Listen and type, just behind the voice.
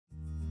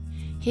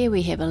Here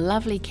we have a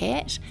lovely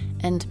cat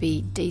in to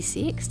be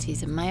desexed.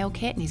 He's a male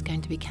cat and he's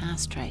going to be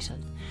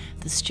castrated.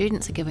 The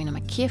students are giving him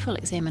a careful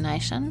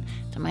examination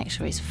to make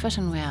sure he's fit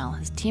and well.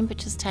 His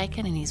temperature's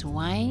taken and he's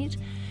weighed.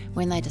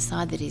 When they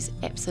decide that he's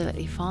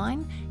absolutely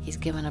fine, he's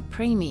given a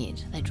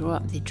pre-med. They draw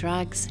up their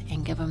drugs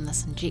and give him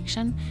this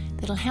injection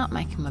that'll help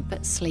make him a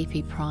bit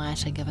sleepy prior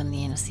to giving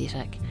the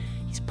anaesthetic.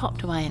 He's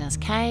popped away in his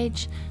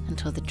cage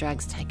until the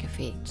drugs take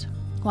effect.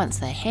 Once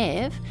they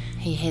have,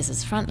 he has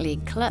his front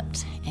leg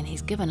clipped and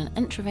he's given an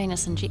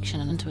intravenous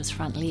injection into his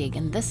front leg,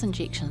 and this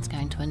injection is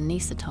going to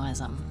anaesthetise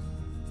him.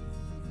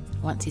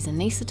 Once he's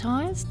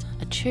anaesthetised,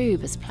 a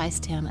tube is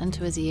placed down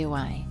into his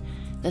airway.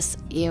 This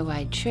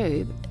airway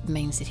tube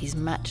means that he's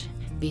much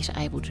better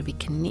able to be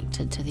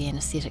connected to the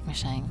anaesthetic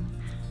machine.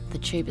 The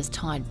tube is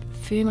tied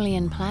firmly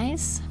in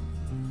place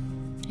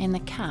and the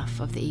cuff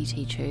of the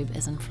ET tube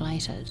is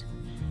inflated.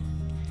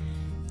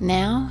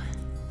 Now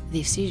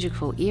the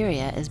surgical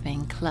area is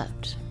being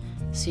clipped.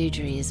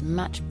 Surgery is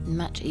much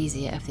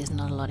easier if there's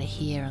not a lot of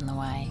hair in the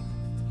way.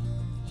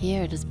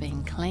 Here it is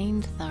being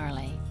cleaned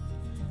thoroughly.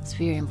 It's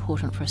very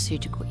important for a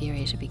surgical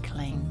area to be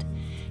cleaned.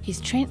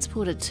 He's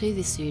transported to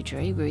the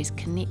surgery where he's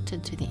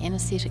connected to the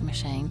anaesthetic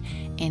machine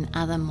and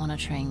other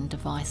monitoring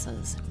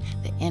devices.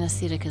 The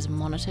anaesthetic is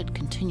monitored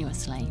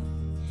continuously.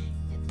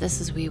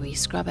 This is where we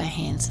scrub our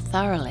hands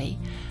thoroughly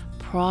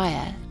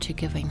prior to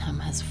giving him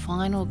his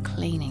final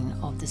cleaning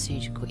of the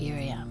surgical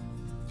area.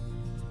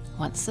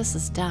 Once this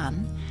is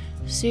done,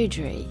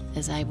 surgery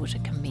is able to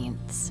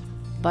commence.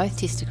 Both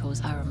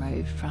testicles are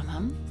removed from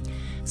him.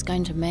 It's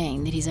going to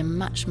mean that he's a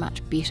much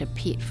better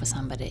pet for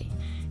somebody.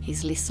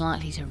 He's less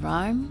likely to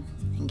roam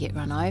and get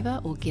run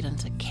over or get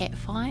into cat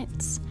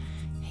fights.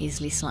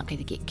 He's less likely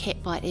to get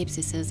cat bite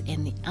abscesses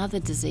and the other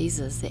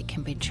diseases that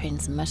can be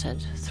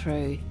transmitted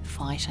through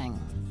fighting.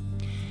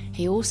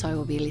 He also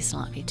will be less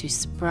likely to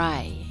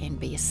spray and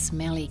be a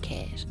smelly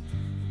cat.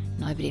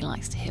 Nobody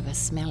likes to have a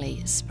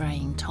smelly,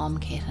 spraying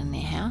tomcat in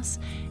their house,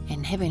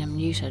 and having him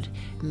neutered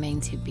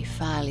means he'd be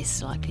far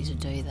less likely to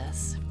do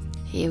this.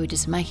 Here we're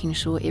just making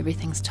sure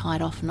everything's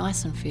tied off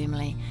nice and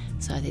firmly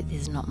so that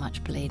there's not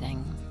much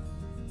bleeding.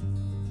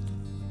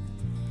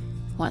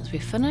 Once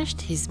we're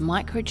finished, he's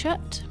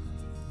microchipped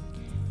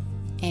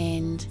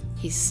and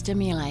he's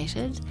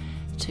stimulated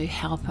to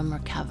help him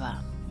recover.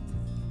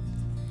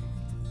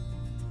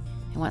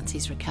 And once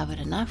he's recovered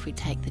enough, we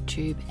take the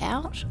tube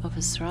out of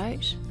his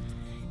throat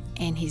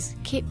and he's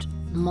kept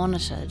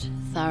monitored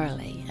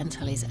thoroughly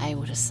until he's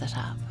able to sit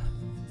up.